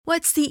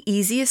What's the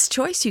easiest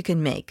choice you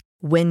can make?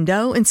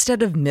 Window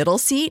instead of middle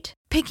seat?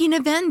 Picking a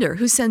vendor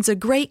who sends a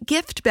great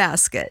gift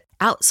basket?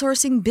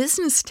 Outsourcing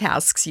business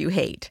tasks you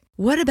hate?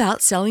 What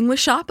about selling with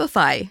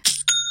Shopify?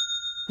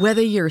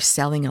 Whether you're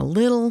selling a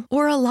little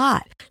or a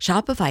lot,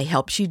 Shopify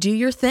helps you do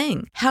your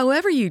thing,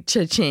 however you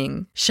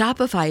cha-ching.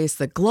 Shopify is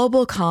the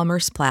global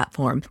commerce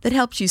platform that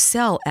helps you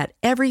sell at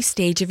every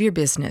stage of your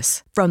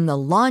business. From the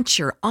launch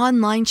your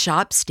online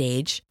shop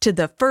stage to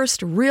the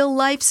first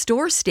real-life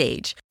store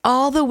stage,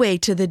 all the way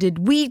to the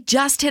did we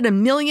just hit a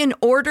million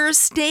orders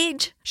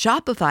stage.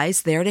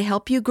 Shopify's there to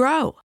help you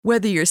grow.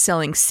 Whether you're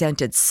selling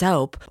scented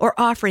soap or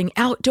offering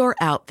outdoor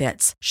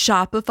outfits,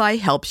 Shopify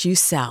helps you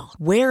sell.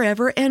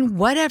 Wherever and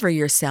whatever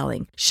you're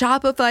selling,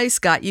 Shopify's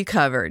got you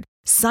covered.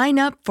 Sign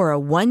up for a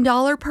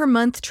 $1 per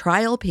month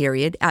trial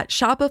period at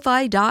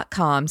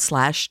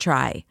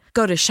shopify.com/try.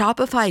 Go to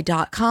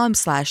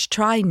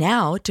shopify.com/try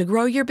now to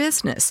grow your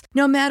business,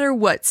 no matter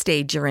what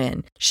stage you're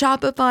in.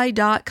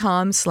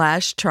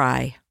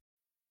 Shopify.com/try.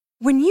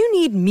 When you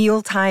need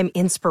mealtime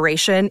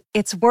inspiration,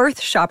 it's worth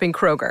shopping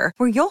Kroger,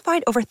 where you'll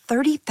find over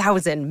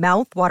 30,000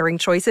 mouth-watering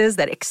choices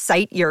that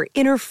excite your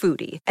inner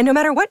foodie. And no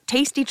matter what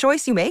tasty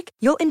choice you make,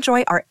 you'll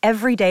enjoy our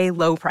everyday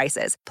low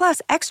prices,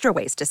 plus extra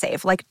ways to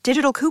save, like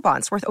digital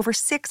coupons worth over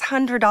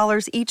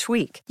 $600 each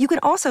week. You can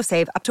also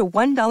save up to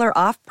 $1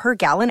 off per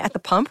gallon at the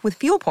pump with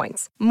fuel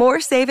points.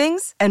 More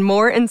savings and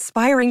more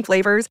inspiring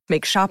flavors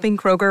make shopping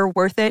Kroger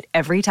worth it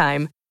every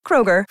time.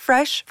 Kroger,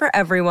 fresh for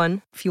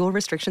everyone. Fuel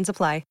restrictions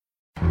apply.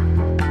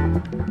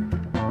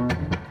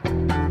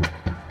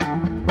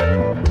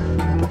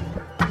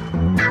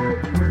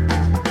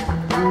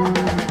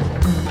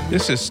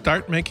 This is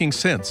Start Making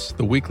Sense,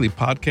 the weekly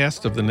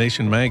podcast of The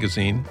Nation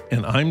magazine,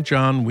 and I'm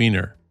John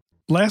Wiener.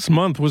 Last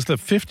month was the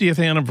 50th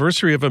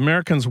anniversary of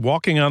Americans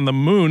walking on the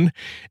moon,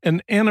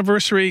 an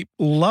anniversary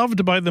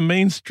loved by the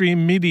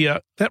mainstream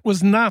media that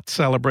was not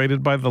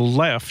celebrated by the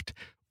left.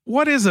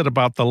 What is it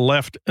about the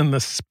left and the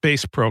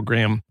space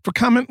program? For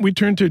comment, we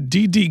turn to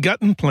D.D.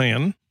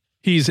 Guttenplan.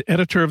 He's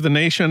editor of The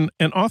Nation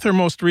and author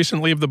most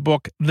recently of the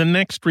book, The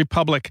Next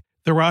Republic,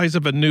 The Rise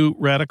of a New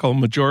Radical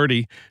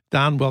Majority.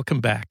 Don,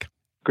 welcome back.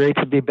 Great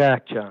to be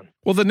back, John.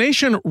 Well, The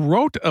Nation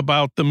wrote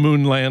about the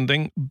moon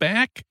landing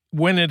back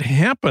when it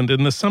happened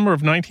in the summer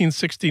of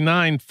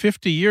 1969,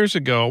 50 years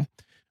ago.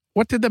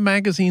 What did the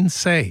magazine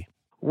say?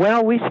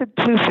 Well, we said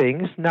two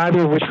things,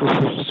 neither of which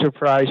will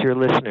surprise your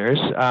listeners.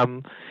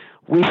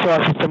 We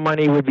thought that the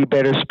money would be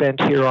better spent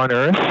here on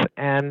Earth,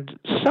 and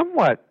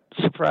somewhat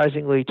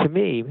surprisingly to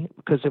me,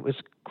 because it was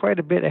quite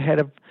a bit ahead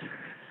of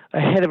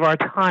our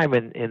time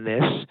in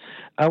this,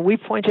 we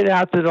pointed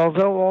out that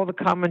although all the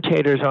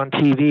commentators on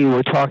TV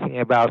were talking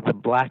about the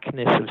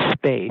blackness of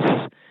space,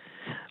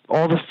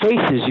 all the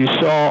faces you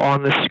saw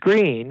on the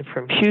screen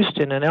from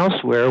Houston and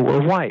elsewhere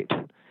were white.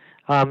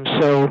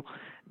 So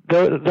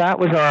that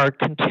was our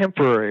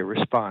contemporary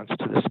response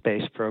to the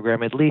space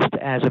program, at least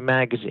as a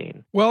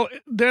magazine. Well,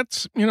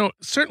 that's,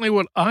 certainly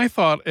what I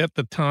thought at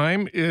the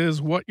time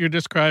is what you're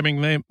describing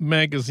the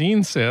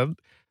magazine said.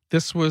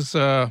 This was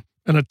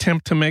an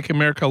attempt to make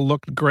America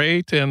look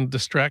great and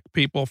distract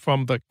people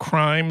from the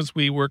crimes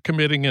we were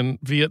committing in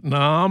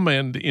Vietnam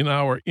and in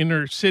our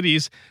inner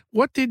cities.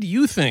 What did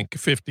you think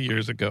 50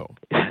 years ago?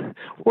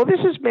 Well,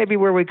 this is maybe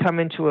where we come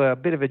into a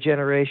bit of a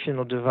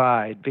generational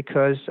divide,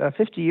 because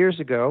 50 years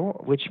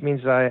ago, which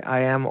means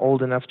I am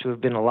old enough to have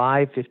been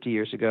alive 50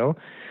 years ago,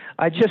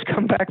 I just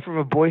come back from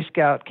a Boy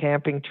Scout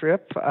camping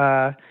trip,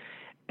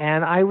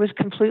 and I was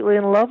completely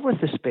in love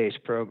with the space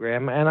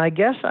program, and I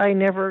guess I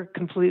never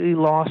completely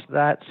lost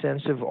that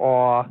sense of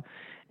awe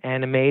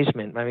and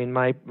amazement. I mean,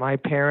 my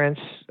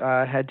parents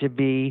had to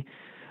be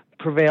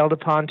prevailed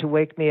upon to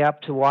wake me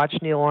up to watch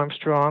Neil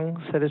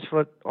Armstrong set his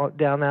foot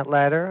down that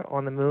ladder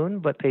on the moon,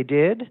 but they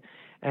did,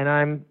 and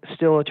I'm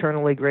still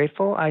eternally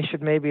grateful. I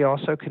should maybe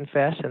also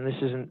confess, and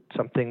this isn't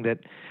something that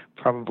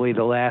probably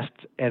the last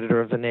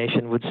editor of The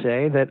Nation would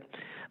say, that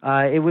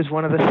it was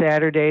one of the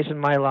sadder days in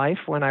my life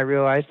when I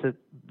realized that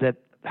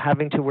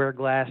having to wear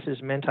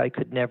glasses meant I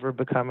could never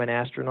become an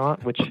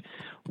astronaut, which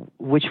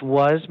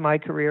was my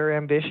career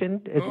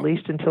ambition, at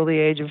least until the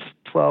age of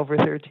 12 or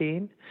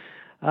 13.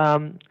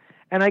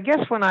 And I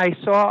guess when I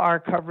saw our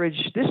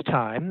coverage this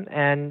time,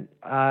 and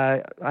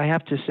I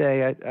have to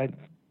say I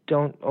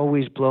don't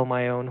always blow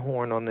my own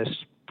horn on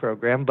this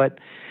program, but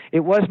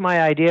it was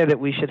my idea that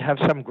we should have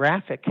some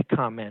graphic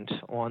comment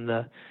on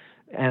the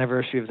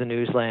anniversary of the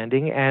news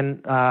landing,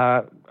 and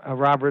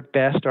Robert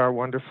Best, our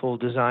wonderful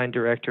design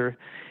director,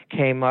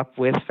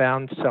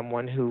 found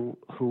someone who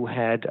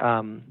had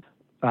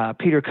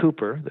Peter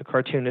Cooper, the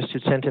cartoonist, who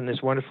sent in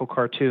this wonderful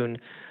cartoon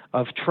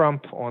of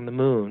Trump on the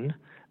moon,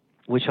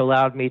 which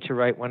allowed me to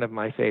write one of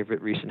my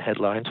favorite recent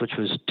headlines, which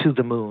was "To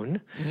the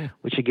Moon,"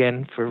 which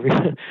again, for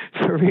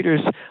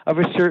readers of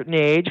a certain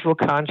age, will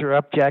conjure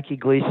up Jackie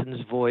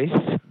Gleason's voice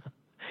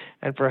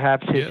and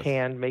perhaps his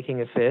hand making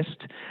a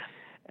fist.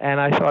 And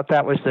I thought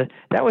that was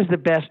the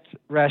best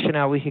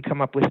rationale we could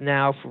come up with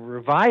now for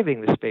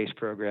reviving the space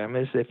program,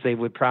 is if they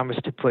would promise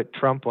to put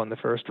Trump on the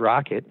first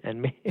rocket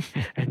and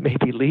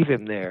maybe leave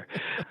him there.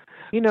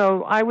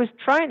 I was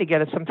trying to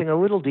get at something a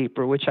little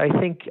deeper, which I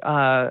think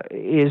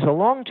is a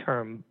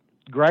long-term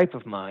gripe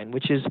of mine,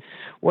 which is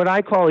what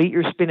I call eat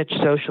your spinach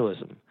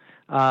socialism.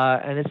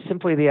 And it's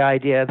simply the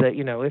idea that,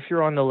 if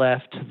you're on the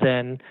left,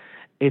 then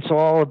it's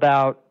all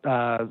about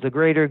the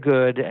greater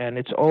good, and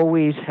there's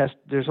always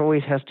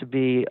has to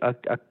be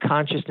a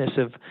consciousness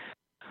of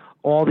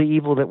all the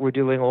evil that we're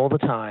doing all the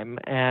time,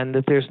 and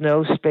that there's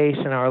no space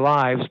in our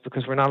lives,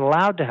 because we're not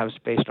allowed to have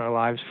space in our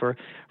lives for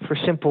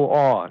simple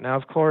awe. Now,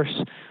 of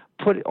course,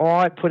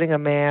 putting a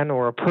man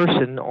or a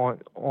person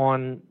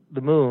on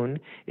the moon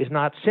is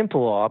not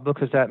simple awe,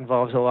 because that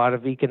involves a lot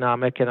of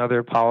economic and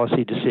other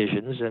policy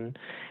decisions, and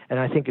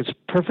I think it's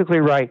perfectly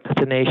right that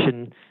the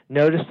nation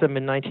noticed them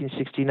in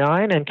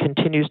 1969 and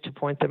continues to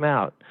point them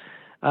out.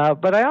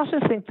 But I also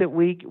think that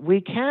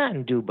we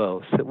can do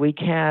both. That we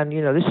can,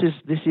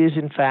 this is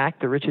in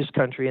fact the richest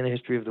country in the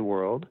history of the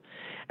world,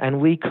 and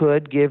we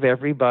could give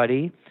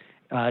everybody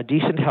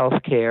decent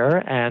health care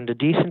and a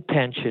decent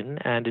pension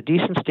and a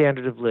decent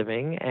standard of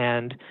living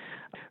and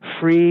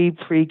free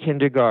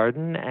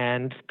pre-kindergarten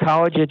and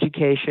college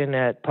education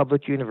at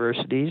public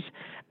universities,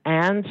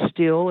 and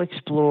still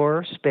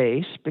explore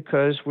space,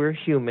 because we're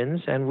humans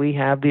and we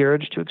have the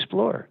urge to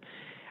explore.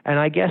 And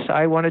I guess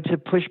I wanted to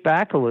push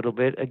back a little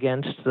bit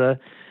against the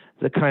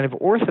kind of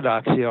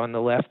orthodoxy on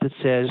the left that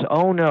says,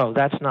 oh, no,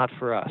 that's not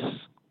for us.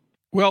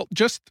 Well,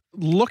 just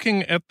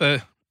looking at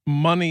the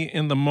money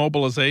in the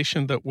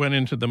mobilization that went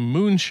into the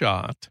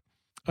moonshot,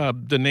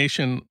 the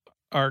nation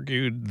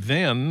argued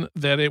then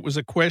that it was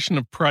a question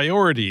of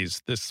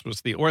priorities. This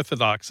was the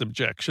orthodox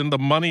objection. The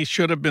money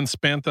should have been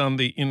spent on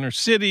the inner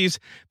cities.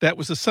 That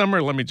was the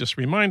summer, let me just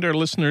remind our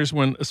listeners,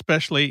 when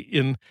especially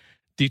in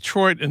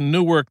Detroit and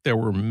Newark, there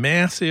were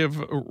massive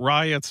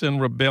riots and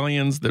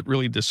rebellions that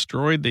really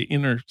destroyed the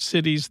inner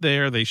cities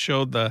there. They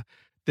showed the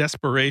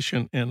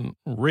desperation and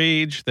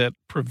rage that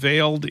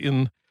prevailed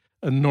in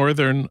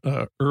northern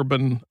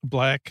urban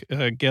black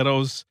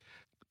ghettos.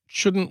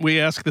 Shouldn't we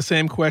ask the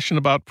same question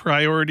about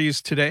priorities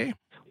today?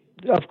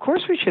 Of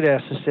course we should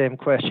ask the same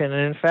question.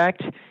 And in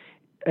fact,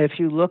 if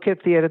you look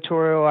at the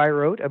editorial I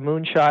wrote, A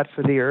Moonshot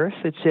for the Earth,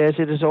 it says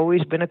it has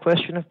always been a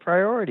question of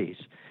priorities.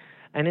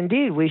 And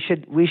indeed, we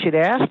should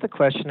ask the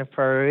question of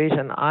priorities,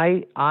 and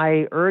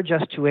I urge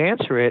us to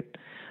answer it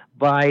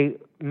by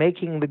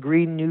making the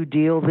Green New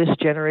Deal this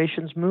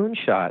generation's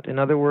moonshot. In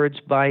other words,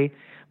 by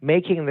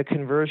making the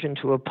conversion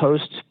to a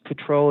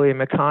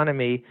post-petroleum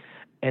economy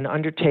an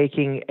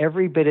undertaking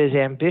every bit as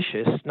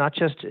ambitious, not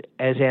just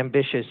as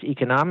ambitious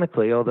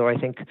economically, although I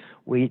think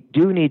we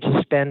do need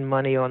to spend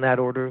money on that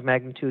order of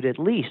magnitude at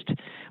least,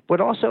 but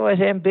also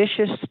as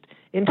ambitious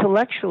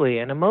intellectually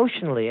and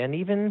emotionally, and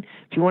even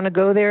if you want to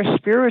go there,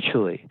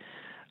 spiritually.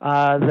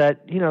 That,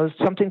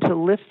 something to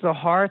lift the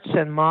hearts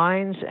and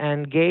minds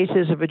and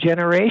gazes of a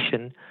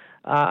generation.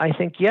 I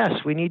think, yes,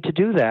 we need to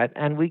do that,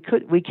 and we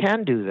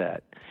can do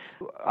that.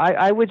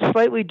 I would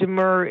slightly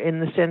demur in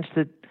the sense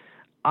that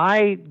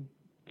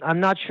I'm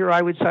not sure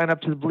I would sign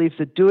up to the belief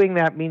that doing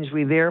that means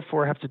we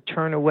therefore have to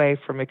turn away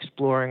from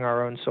exploring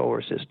our own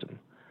solar system.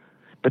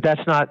 But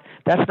that's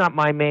not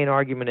my main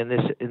argument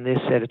in this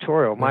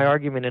editorial. My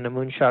argument in A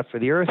Moonshot for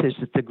the Earth is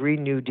that the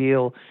Green New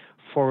Deal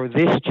for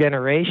this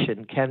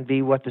generation can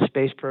be what the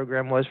space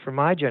program was for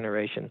my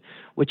generation,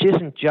 which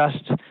isn't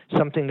just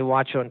something to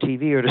watch on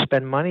TV or to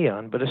spend money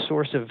on, but a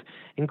source of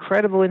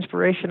incredible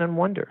inspiration and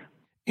wonder.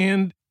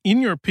 And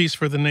in your piece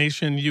for The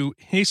Nation, you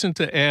hasten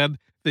to add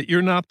that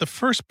you're not the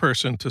first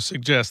person to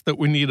suggest that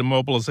we need a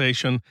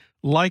mobilization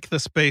like the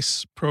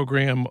space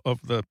program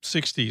of the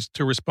 60s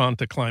to respond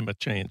to climate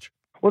change.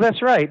 Well,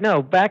 that's right.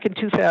 No, back in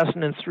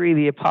 2003,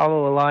 the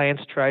Apollo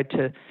Alliance tried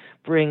to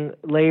bring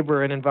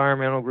labor and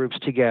environmental groups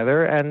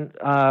together. And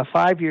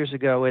 5 years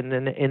ago in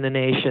the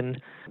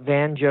nation,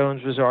 Van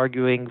Jones was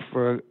arguing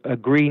for a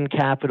green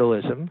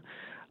capitalism.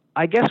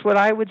 I guess what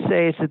I would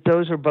say is that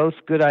those are both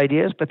good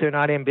ideas, but they're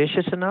not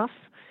ambitious enough.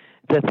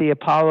 That the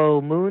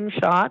Apollo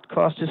moonshot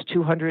cost us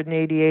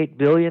 $288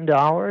 billion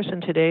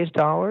in today's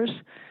dollars,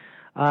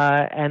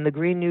 and the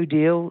Green New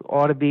Deal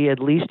ought to be at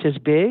least as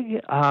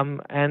big.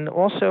 And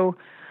also,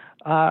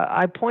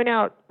 I point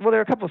out, well, there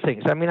are a couple of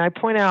things. I mean, I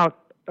point out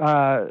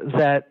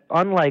that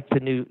unlike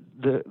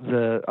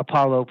the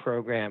Apollo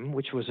program,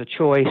 which was a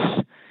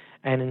choice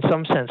and in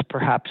some sense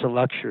perhaps a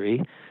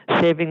luxury,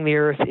 saving the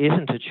Earth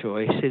isn't a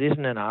choice. It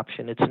isn't an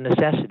option. It's a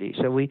necessity.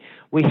 So we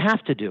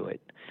have to do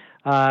it.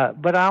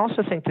 But I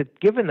also think that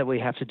given that we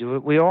have to do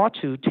it, we ought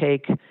to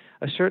take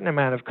a certain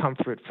amount of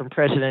comfort from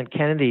President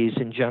Kennedy's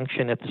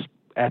injunction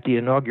at the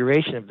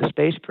inauguration of the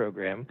space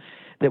program,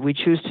 that we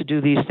choose to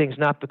do these things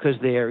not because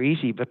they are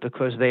easy, but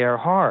because they are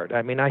hard.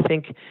 I mean, I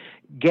think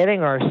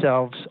getting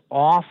ourselves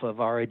off of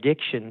our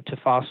addiction to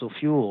fossil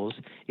fuels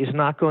is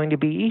not going to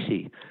be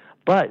easy.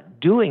 But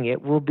doing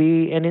it will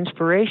be an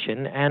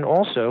inspiration, and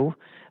also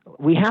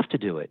we have to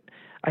do it.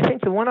 I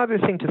think the one other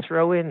thing to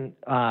throw in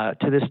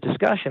to this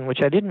discussion, which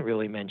I didn't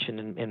really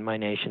mention in my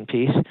Nation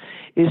piece,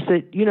 is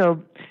that,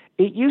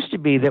 it used to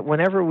be that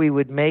whenever we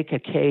would make a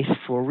case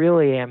for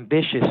really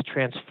ambitious,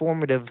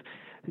 transformative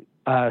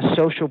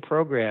social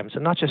programs,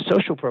 and not just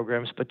social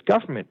programs, but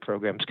government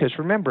programs. Because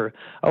remember,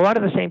 a lot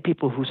of the same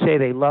people who say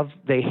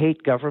they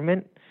hate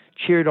government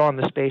cheered on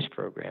the space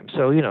program.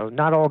 So,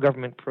 not all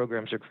government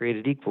programs are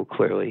created equal,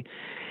 clearly.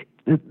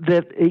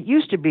 That it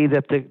used to be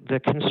that the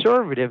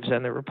conservatives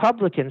and the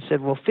Republicans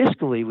said, well,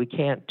 fiscally we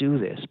can't do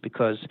this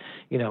because,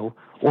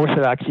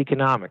 orthodox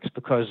economics,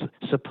 because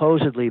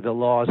supposedly the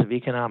laws of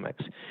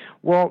economics.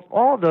 Well,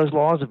 all of those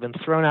laws have been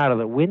thrown out of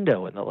the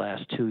window in the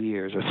last 2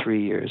 years or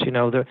 3 years.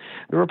 The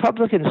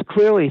Republicans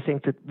clearly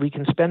think that we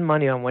can spend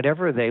money on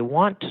whatever they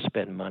want to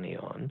spend money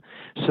on,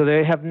 so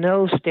they have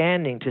no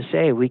standing to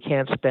say we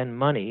can't spend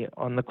money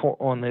on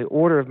the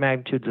order of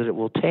magnitude that it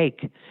will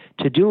take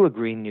to do a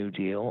Green New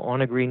Deal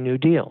on a Green New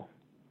Deal.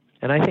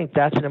 And I think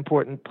that's an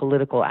important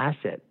political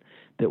asset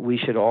that we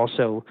should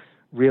also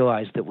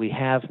realize that we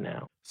have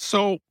now.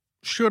 So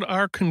should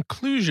our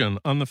conclusion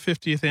on the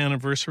 50th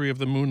anniversary of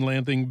the moon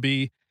landing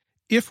be,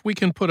 if we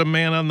can put a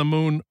man on the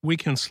moon, we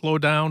can slow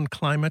down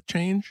climate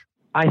change?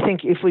 I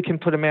think if we can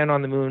put a man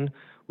on the moon,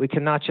 we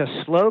can not just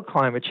slow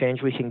climate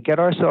change, we can get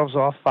ourselves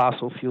off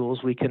fossil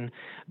fuels, we can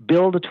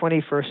build a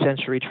 21st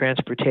century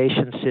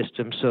transportation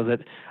system so that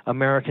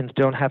Americans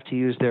don't have to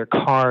use their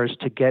cars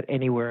to get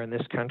anywhere in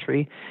this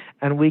country,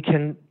 and we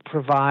can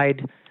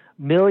provide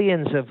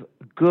millions of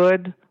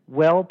good,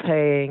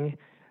 well-paying,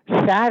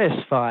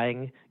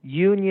 satisfying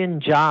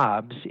union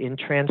jobs in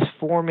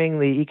transforming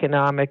the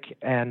economic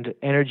and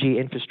energy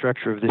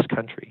infrastructure of this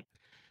country.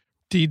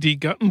 D.D.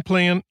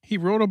 Guttenplan, he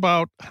wrote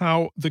about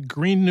how the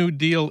Green New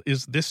Deal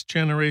is this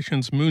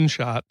generation's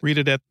moonshot. Read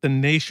it at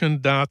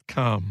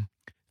thenation.com.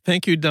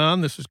 Thank you, Don.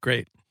 This was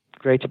great.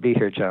 Great to be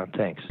here, John.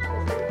 Thanks.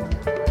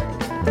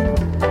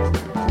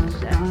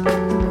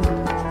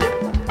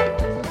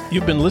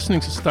 You've been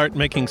listening to Start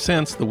Making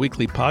Sense, the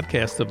weekly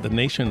podcast of The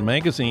Nation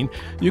magazine.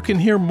 You can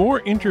hear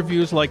more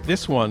interviews like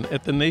this one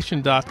at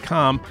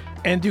thenation.com,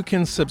 and you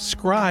can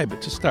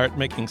subscribe to Start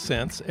Making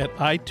Sense at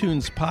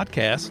iTunes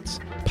Podcasts,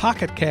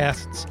 Pocket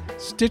Casts,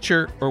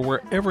 Stitcher, or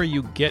wherever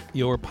you get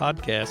your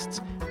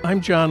podcasts.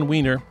 I'm John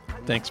Wiener.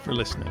 Thanks for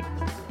listening.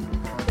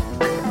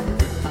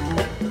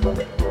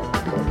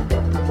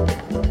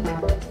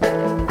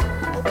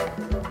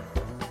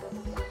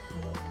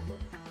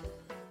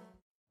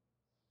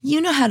 You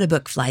know how to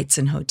book flights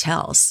and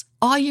hotels.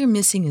 All you're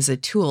missing is a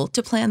tool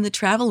to plan the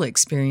travel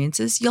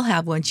experiences you'll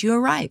have once you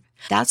arrive.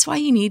 That's why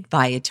you need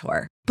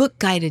Viator. Book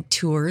guided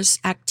tours,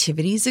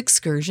 activities,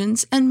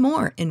 excursions, and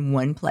more in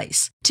one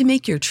place to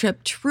make your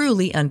trip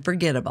truly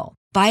unforgettable.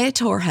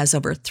 Viator has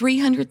over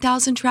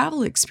 300,000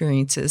 travel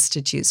experiences to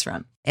choose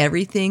from.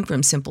 Everything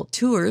from simple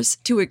tours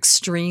to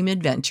extreme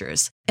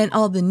adventures and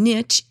all the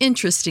niche,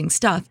 interesting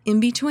stuff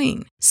in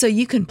between. So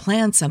you can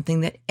plan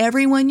something that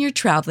everyone you're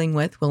traveling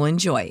with will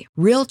enjoy.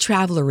 Real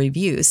traveler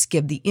reviews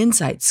give the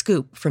inside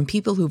scoop from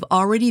people who've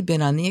already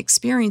been on the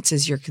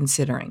experiences you're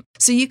considering.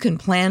 So you can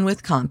plan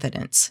with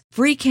confidence.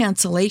 Free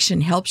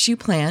cancellation helps you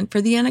plan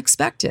for the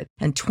unexpected.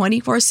 And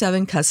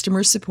 24/7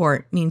 customer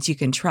support means you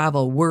can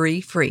travel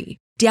worry-free.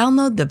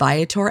 Download the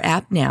Viator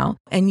app now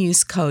and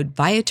use code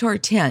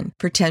Viator10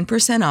 for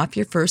 10% off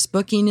your first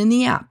booking in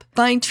the app.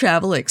 Find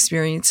travel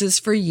experiences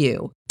for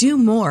you. Do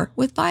more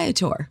with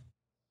Viator.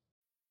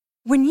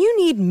 When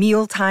you need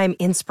mealtime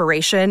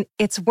inspiration,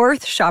 it's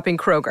worth shopping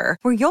Kroger,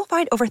 where you'll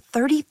find over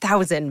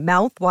 30,000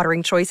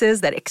 mouth-watering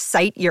choices that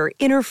excite your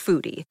inner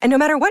foodie. And no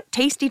matter what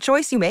tasty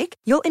choice you make,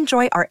 you'll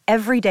enjoy our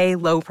everyday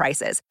low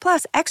prices,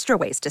 plus extra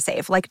ways to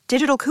save, like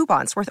digital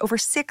coupons worth over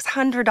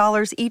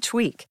 $600 each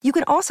week. You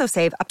can also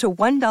save up to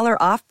 $1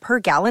 off per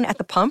gallon at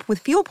the pump with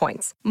fuel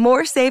points.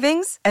 More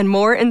savings and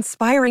more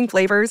inspiring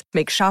flavors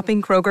make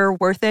shopping Kroger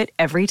worth it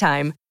every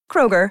time.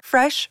 Kroger,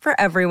 fresh for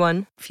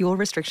everyone. Fuel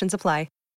restrictions apply.